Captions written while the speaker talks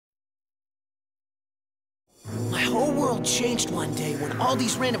whole world changed one day when all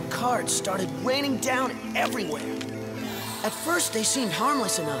these random cards started raining down everywhere. At first, they seemed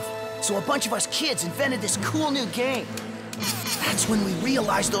harmless enough, so a bunch of us kids invented this cool new game. That's when we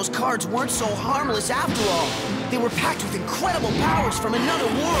realized those cards weren't so harmless after all. They were packed with incredible powers from another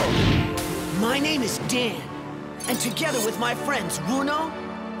world. My name is Dan, and together with my friends Bruno,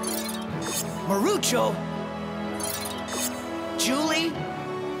 Marucho, Julie,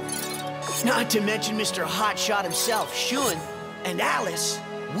 not to mention Mr. Hotshot himself, Shun, and Alice,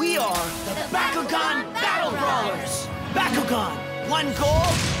 we are the Bakugan Battle Brawlers! Bakugan, one goal,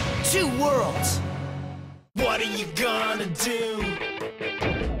 two worlds. What are you gonna do?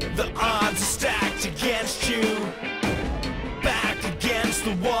 The odds are stacked against you. Back against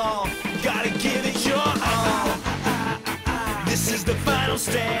the wall, gotta give it your all. This is the final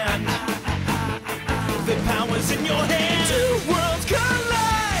stand. The power's in your hand. Two worlds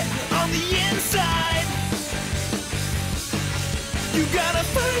collide on the inside. You gotta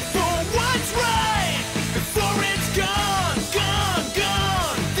fight for what's right before it's gone, gone,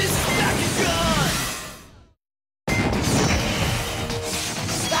 gone. This is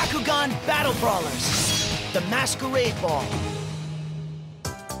Bakugan Battle Brawlers, the Masquerade Ball.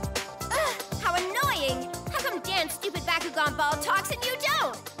 How annoying! How come Dan's stupid Bakugan ball talks and you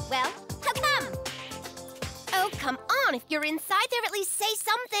don't? Well, how come? Oh, come on! If you're inside there, at least say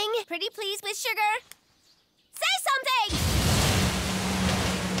something. Pretty please with sugar. Say something!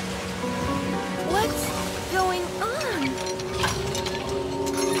 What's going on?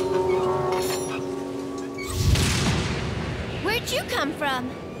 Where'd you come from?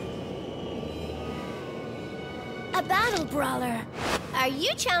 A battle brawler. Are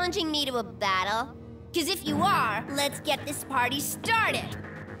you challenging me to a battle? Because if you are, let's get this party started.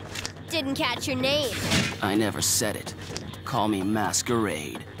 Didn't catch your name. I never said it. Call me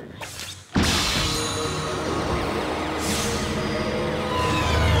Masquerade.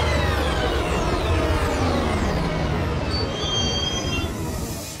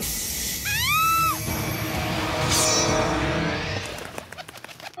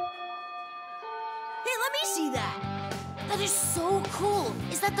 That is so cool!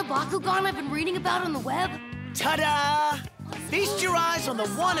 Is that the Bakugan I've been reading about on the web? Ta-da! Feast your eyes on the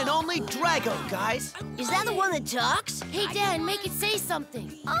one and only Drago, guys. Is that the one that talks? Hey, Dan, make it say something.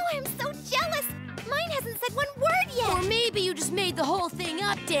 Oh, I'm so jealous! Mine hasn't said one word yet! Or maybe you just made the whole thing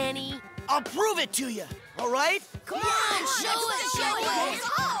up, Danny. I'll prove it to you, all right? Come on, show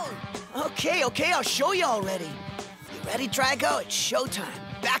it! Okay, I'll show you already. You ready, Drago? It's showtime.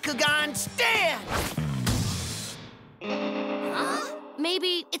 Bakugan, stand! Huh?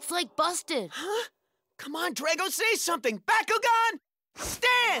 Maybe it's like busted. Huh? Come on, Drago, say something. Bakugan,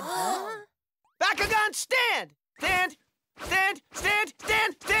 stand! Bakugan, stand! Stand! Stand! Stand!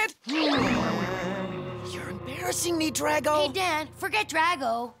 Stand! Stand! You're embarrassing me, Drago. Hey, Dan, forget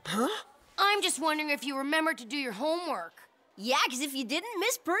Drago. Huh? I'm just wondering if you remembered to do your homework. Yeah, because if you didn't,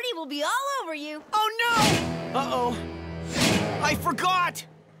 Miss Birdie will be all over you. Oh, no! Uh-oh. I forgot!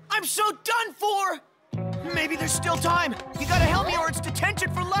 I'm so done for! Maybe there's still time. You gotta help me or it's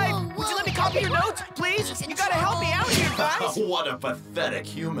detention for life. Would you let me copy your notes, please? You gotta help me out here, guys. What a pathetic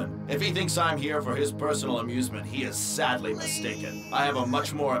human. If he thinks I'm here for his personal amusement, he is sadly mistaken. I have a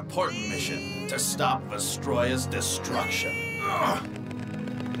much more important mission, to stop Vestroya's destruction.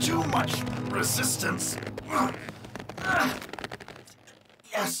 Too much resistance.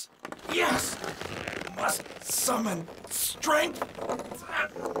 Yes, yes. Must summon strength.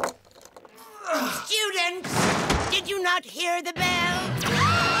 Students, did you not hear the bell?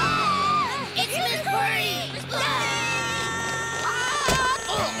 It's Miss Birdie!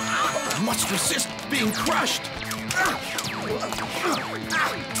 Must resist being crushed.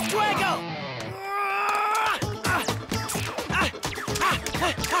 Drago!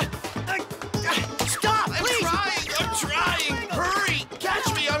 Stop, please! I'm trying. Hurry, catch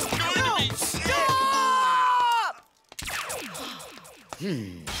me. I'm going to be sick. Stop!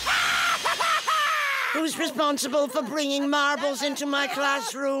 Who's responsible for bringing marbles into my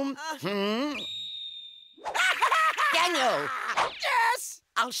classroom? Daniel! Yes!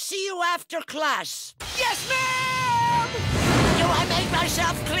 I'll see you after class. Yes, ma'am! Do I make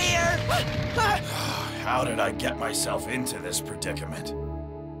myself clear? How did I get myself into this predicament?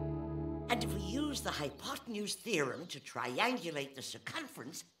 And if we use the hypotenuse theorem to triangulate the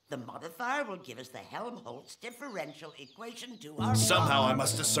circumference, the modifier will give us the Helmholtz differential equation to our... Somehow I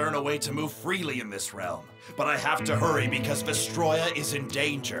must discern a way to move freely in this realm. But I have to hurry because Vestroya is in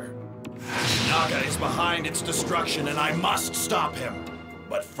danger. Naga is behind its destruction and I must stop him.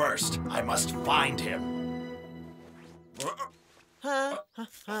 But first, I must find him.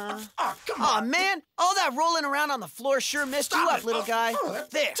 Aw, man, all that rolling around on the floor sure messed you up, little guy.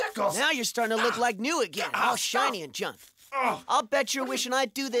 There, now you're starting to look like new again, all shiny and junk. I'll bet you're wishing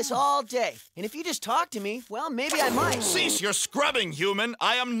I'd do this all day. And if you just talk to me, well, maybe I might. Cease your scrubbing, human.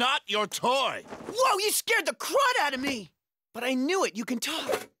 I am not your toy. Whoa, you scared the crud out of me. But I knew it, you can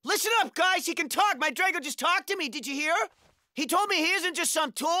talk. Listen up, guys, he can talk. My Drago just talked to me, did you hear? He told me he isn't just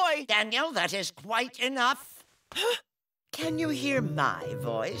some toy. Daniel, that is quite enough. Can you hear my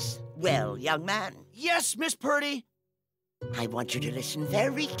voice? Well, young man. Yes, Miss Purdy. I want you to listen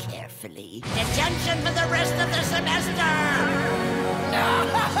very carefully. Attention for the rest of the semester!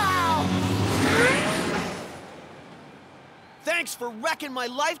 Thanks for wrecking my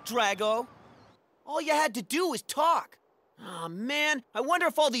life, Drago. All you had to do was talk. Aw, man, I wonder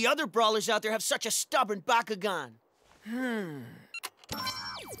if all the other brawlers out there have such a stubborn Bakugan.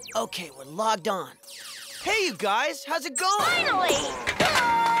 Okay, we're logged on. Hey, you guys, how's it going? Finally!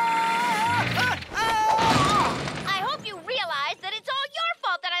 I hope you realize that it's all your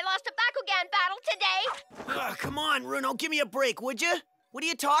fault that I lost a Bakugan battle today. Come on, Runo, give me a break, would you? What are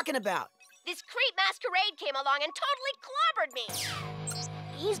you talking about? This creep Masquerade came along and totally clobbered me.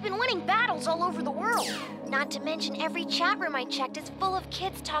 He's been winning battles all over the world. Not to mention every chat room I checked is full of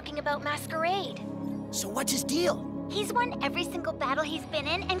kids talking about Masquerade. So what's his deal? He's won every single battle he's been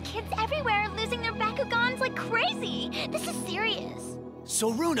in, and kids everywhere are losing their Bakugans like crazy. This is serious.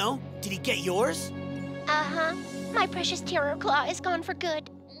 So, Runo, did he get yours? Uh-huh. My precious Terror Claw is gone for good.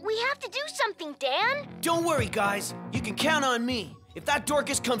 We have to do something, Dan. Don't worry, guys. You can count on me. If that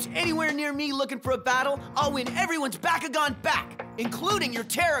Dorcas comes anywhere near me looking for a battle, I'll win everyone's Bakugan back, including your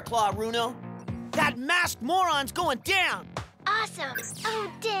Terror Claw, Runo. That masked moron's going down. Awesome.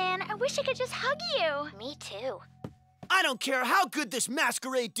 Oh, Dan, I wish I could just hug you. Me too. I don't care how good this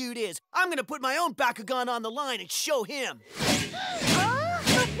Masquerade dude is. I'm gonna put my own Bakugan on the line and show him.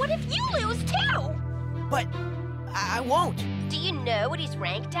 But what if you lose too? But I won't. Do you know what he's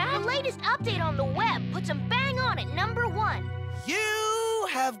ranked at? The latest update on the web puts him bang on at #1. You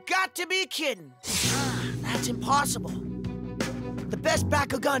have got to be kidding. That's impossible. The best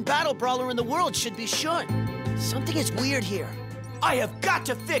Bakugan battle brawler in the world should be Shun. Something is weird here. I have got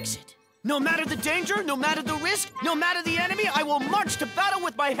to fix it. No matter the danger, no matter the risk, no matter the enemy, I will march to battle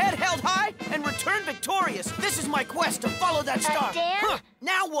with my head held high and return victorious. This is my quest to follow that star. Dan?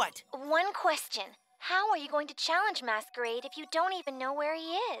 Now what? One question. How are you going to challenge Masquerade if you don't even know where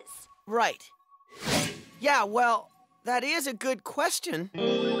he is? Right. Yeah, well, that is a good question.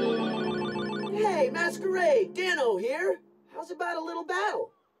 Hey, Masquerade, Dano here. How's about a little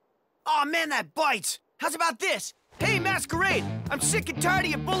battle? Aw, man, that bites. How's about this? Hey, Masquerade, I'm sick and tired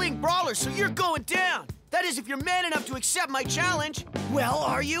of you bullying brawlers, so you're going down. That is, if you're man enough to accept my challenge. Well,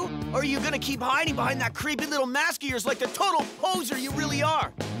 are you? Or are you gonna keep hiding behind that creepy little mask of yours like the total poser you really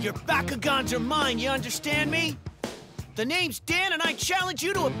are? Your Bakugans are mine, you understand me? The name's Dan, and I challenge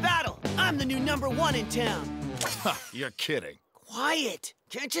you to a battle. I'm the new #1 in town. You're kidding. Quiet.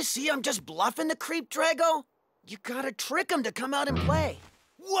 Can't you see I'm just bluffing the creep, Drago? You gotta trick him to come out and play.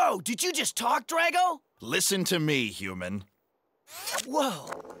 Whoa, did you just talk, Drago? Listen to me, human. Whoa.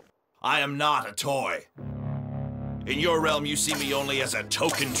 I am not a toy. In your realm, you see me only as a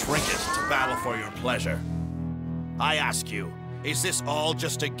token trinket to battle for your pleasure. I ask you, is this all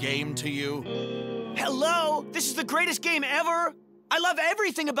just a game to you? Hello? This is the greatest game ever? I love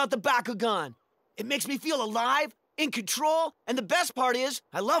everything about the Bakugan. It makes me feel alive, in control, and the best part is,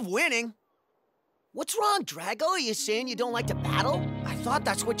 I love winning. What's wrong, Drago? Are you saying you don't like to battle? I thought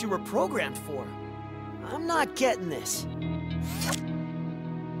that's what you were programmed for. I'm not getting this.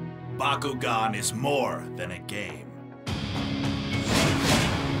 Bakugan is more than a game.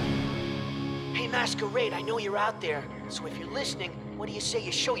 Hey, Masquerade, I know you're out there. So if you're listening, what do you say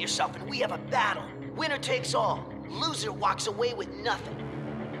you show yourself and we have a battle? Winner takes all. Loser walks away with nothing.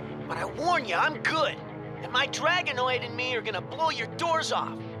 But I warn you, I'm good. And my Dragonoid and me are gonna blow your doors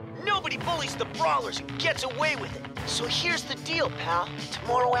off. Nobody bullies the brawlers and gets away with it. So here's the deal, pal.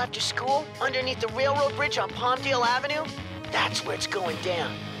 Tomorrow after school, underneath the railroad bridge on Palmdale Avenue, that's where it's going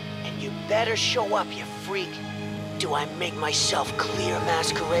down. And you better show up, you freak. Do I make myself clear,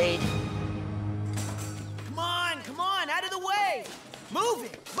 Masquerade? Come on, out of the way! Move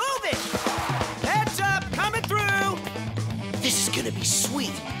it! Heads up, coming through! This is gonna be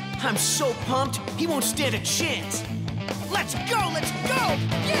sweet. I'm so pumped, he won't stand a chance. Let's go!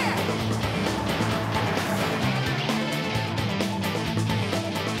 Yeah!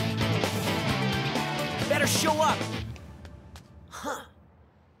 Better show up. Huh.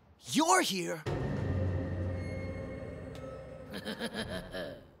 You're here.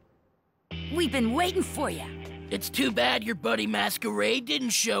 We've been waiting for you. It's too bad your buddy Masquerade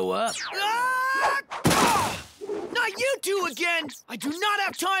didn't show up. Not you two again! I do not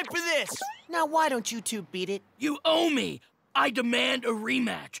have time for this! Now why don't you two beat it? You owe me. I demand a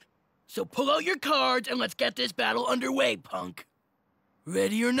rematch. So pull out your cards and let's get this battle underway, punk.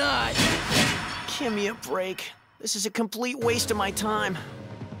 Ready or not. Give me a break. This is a complete waste of my time.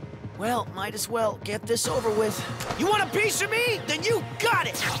 Well, might as well get this over with. You want a piece of me? Then you got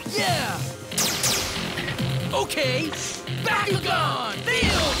it! Yeah! Okay, Bakugan!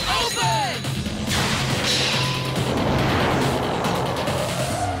 Field open!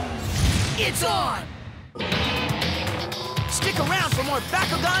 It's on! Stick around for more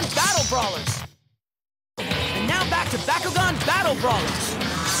Bakugan Battle Brawlers! And now back to Bakugan Battle Brawlers!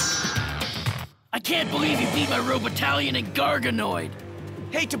 I can't believe you beat my Robotallion and Garganoid!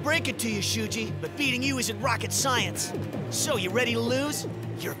 Hate to break it to you, Shuji, but beating you isn't rocket science. So, you ready to lose?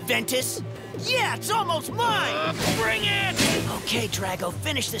 Your Ventus? Yeah, it's almost mine! Bring it! Okay, Drago,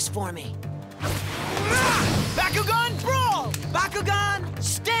 finish this for me. Bakugan Brawl! Bakugan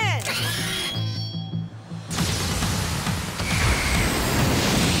Stand!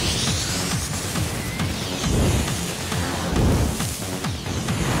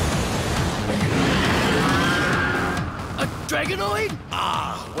 A Dragonoid?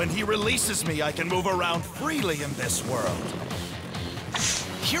 Ah, when he releases me, I can move around freely in this world.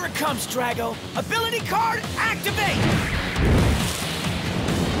 Here it comes, Drago. Ability card, activate!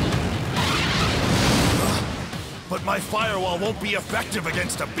 But my firewall won't be effective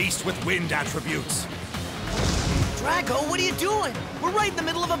against a beast with wind attributes. Drago, what are you doing? We're right in the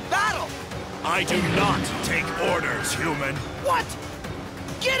middle of a battle. I do not take orders, human. What?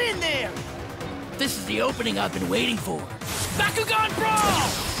 Get in there! This is the opening I've been waiting for. Bakugan Brawl!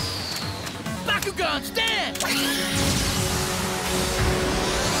 Bakugan Stand!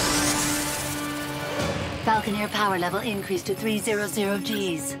 Falconeer power level increased to 300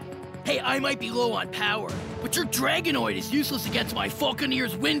 Gs. Hey, I might be low on power, but your Dragonoid is useless against my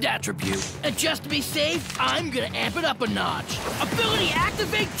Falconeer's wind attribute. And just to be safe, I'm gonna amp it up a notch. Ability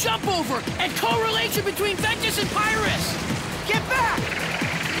activate jump over and correlation between Ventus and Pyrus! Get back!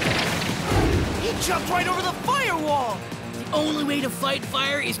 He jumped right over the firewall! The only way to fight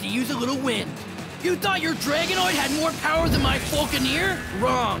fire is to use a little wind. You thought your Dragonoid had more power than my Falconeer?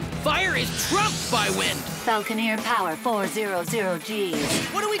 Wrong. Fire is trumped by wind. Falconeer power 400 Gs.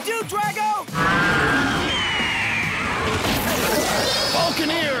 What do we do, Drago?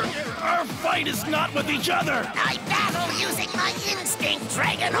 Falconeer, our fight is not with each other. I battle using my instinct,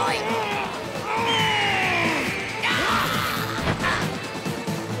 Dragonoid.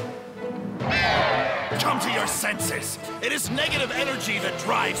 Come to your senses. It is negative energy that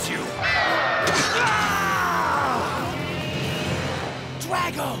drives you.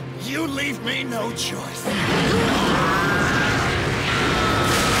 Drago! You leave me no choice.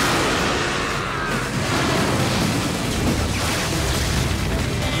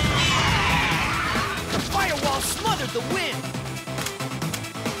 The firewall smothered the wind!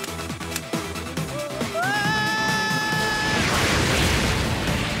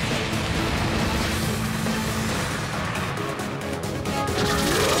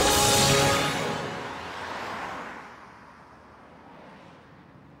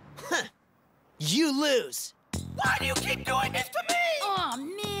 You lose! Why do you keep doing this to me? Aw,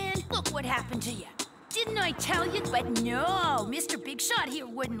 man, look what happened to you. Didn't I tell you? But no, Mr. Big Shot here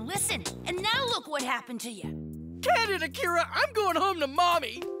wouldn't listen. And now look what happened to you. Cat Akira, I'm going home to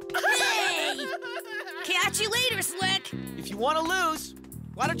mommy. Hey! Catch you later, Slick. If you want to lose,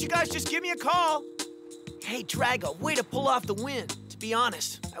 why don't you guys just give me a call? Hey, Drago, way to pull off the win. To be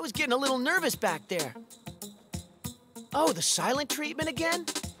honest, I was getting a little nervous back there. Oh, the silent treatment again?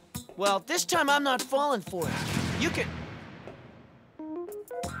 Well, this time I'm not falling for it. You can...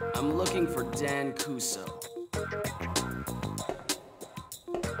 I'm looking for Dan Kuso.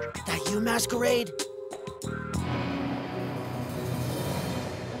 That you, Masquerade?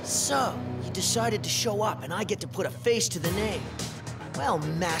 So, you decided to show up and I get to put a face to the name. Well,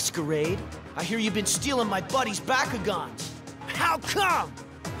 Masquerade, I hear you've been stealing my buddy's Bakugans. How come?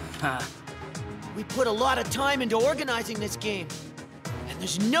 Huh. We put a lot of time into organizing this game. And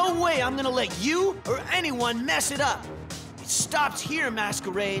there's no way I'm gonna let you or anyone mess it up. It stops here,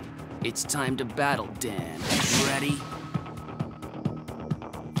 Masquerade. It's time to battle, Dan. Ready?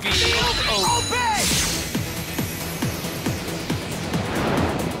 Field obey!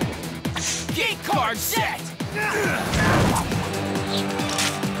 Gate card set!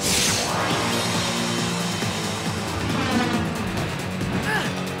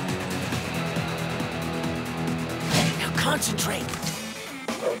 Now concentrate.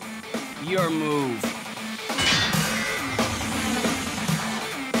 Your move.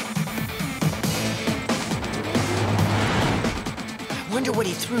 Wonder what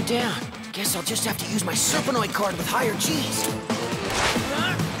he threw down. Guess I'll just have to use my Serpenoid card with higher Gs.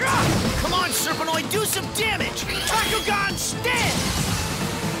 Come on, Serpenoid, do some damage! Bakugan, stand!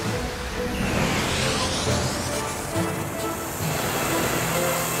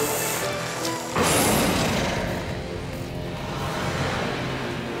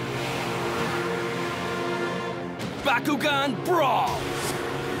 Bakugan Brawl!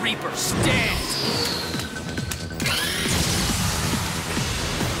 Reaper, stand!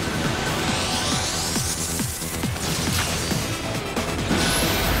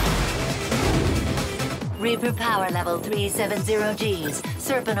 Reaper power level 370 Gs.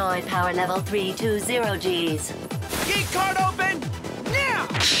 Serpenoid power level 320 Gs. Gate card open! Now!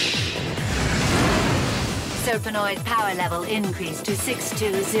 Serpenoid power level increased to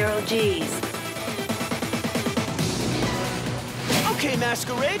 620 Gs. Okay,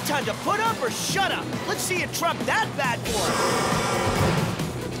 Masquerade, time to put up or shut up. Let's see you trump that bad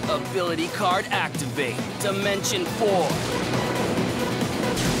boy. Ability card activate. Dimension 4.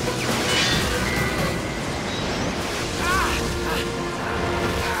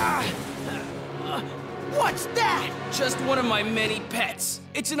 What's that? Just one of my many pets.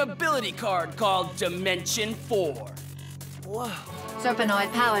 It's an ability card called Dimension 4. Whoa.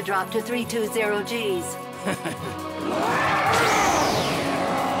 Serpenoid power drop to 320 Gs.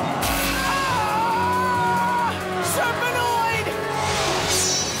 Serpenoid!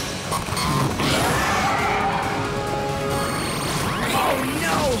 Oh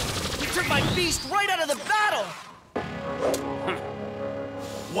no! You took my beast right out of the battle!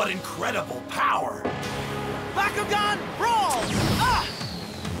 What incredible power! Bakugan, brawl! Ah!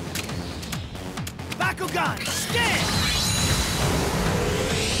 Bakugan, stand!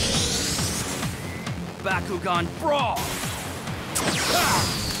 Bakugan Brawl! Ah!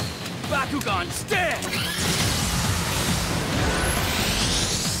 Bakugan stand!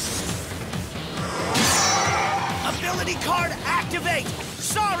 Ability card activate!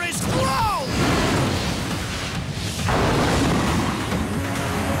 Saris, grow!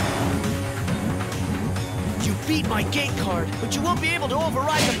 You beat my gate card, but you won't be able to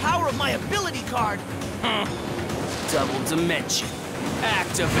override the power of my ability card. Double dimension.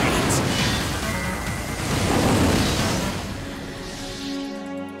 Activate.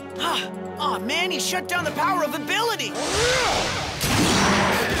 Aw, man, he shut down the power of ability!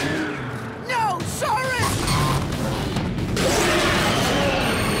 No, Saris!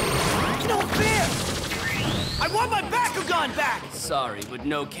 No fair! I want my Bakugan back! Sorry, but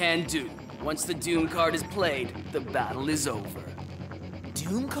no can do. Once the Doom card is played, the battle is over.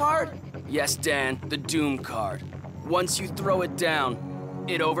 Doom card? Yes, Dan, the Doom card. Once you throw it down,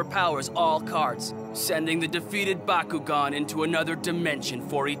 it overpowers all cards, sending the defeated Bakugan into another dimension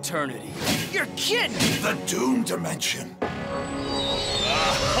for eternity. You're kidding! The Doom Dimension!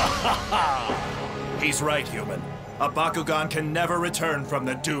 He's right, human. A Bakugan can never return from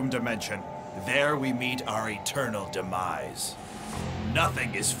the Doom Dimension. There we meet our eternal demise.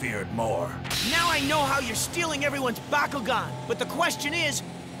 Nothing is feared more. Now I know how you're stealing everyone's Bakugan, but the question is,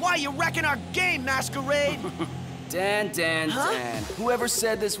 why you wrecking our game, Masquerade? Dan, Huh? Dan. Whoever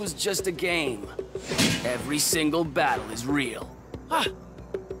said this was just a game? Every single battle is real.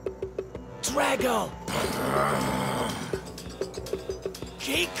 Drago!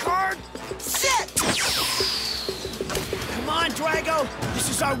 Gate card, set! Come on, Drago! This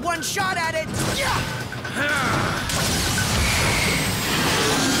is our one shot at it! Yeah!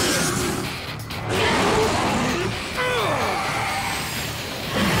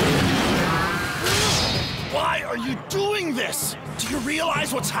 Why are you doing this? Do you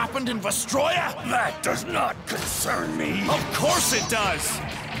realize what's happened in Vestroia? That does not concern me. Of course it does!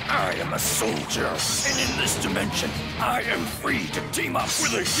 I am a soldier, and in this dimension, I am free to team up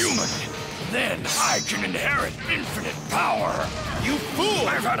with a human. Then I can inherit infinite power. You fool!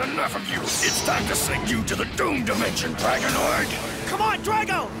 I've had enough of you. It's time to send you to the Doom Dimension, Dragonoid. Come on,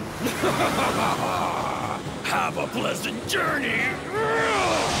 Drago! Have a pleasant journey.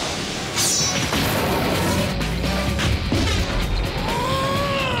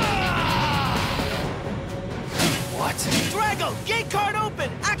 What? Drago, gate card open!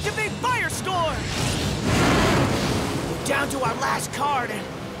 Activate Firestorm! We're down to our last card and...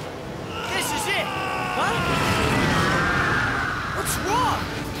 this is it! Huh? What's wrong?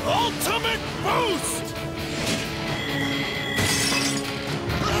 Ultimate boost!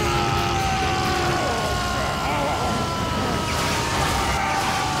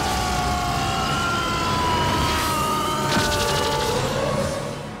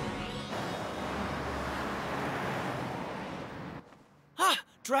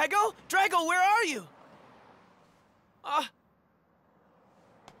 Drago? Drago, where are you?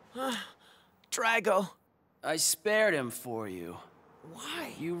 Drago. I spared him for you.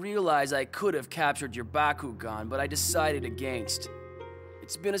 Why? You realize I could have captured your Bakugan, but I decided against.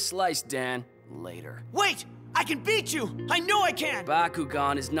 It's been a slice, Dan. Later. Wait! I can beat you! I know I can!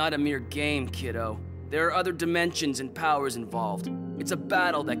 Bakugan is not a mere game, kiddo. There are other dimensions and powers involved. It's a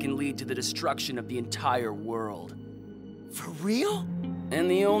battle that can lead to the destruction of the entire world. For real?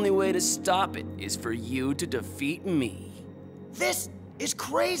 And the only way to stop it is for you to defeat me. This is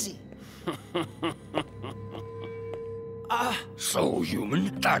crazy! So,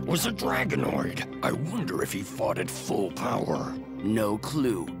 human, that was a Dragonoid. I wonder if he fought at full power. No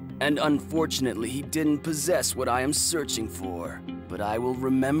clue. And unfortunately, he didn't possess what I am searching for. But I will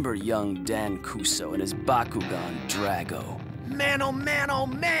remember young Dan Kuso and his Bakugan Drago. Man, oh man, oh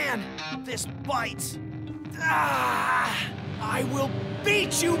man! This bites! I will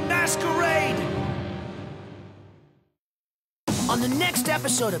beat you, Masquerade! On the next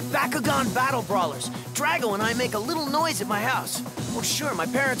episode of Bakugan Battle Brawlers, Drago and I make a little noise at my house. Oh sure, my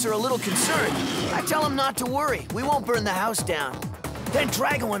parents are a little concerned. I tell them not to worry, we won't burn the house down. Then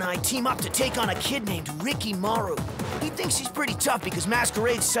Drago and I team up to take on a kid named Ricky Maru. He thinks he's pretty tough because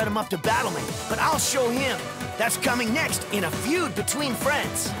Masquerade set him up to battle me, but I'll show him. That's coming next in a feud between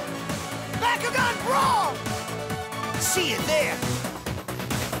friends. Bakugan Brawl! See you there!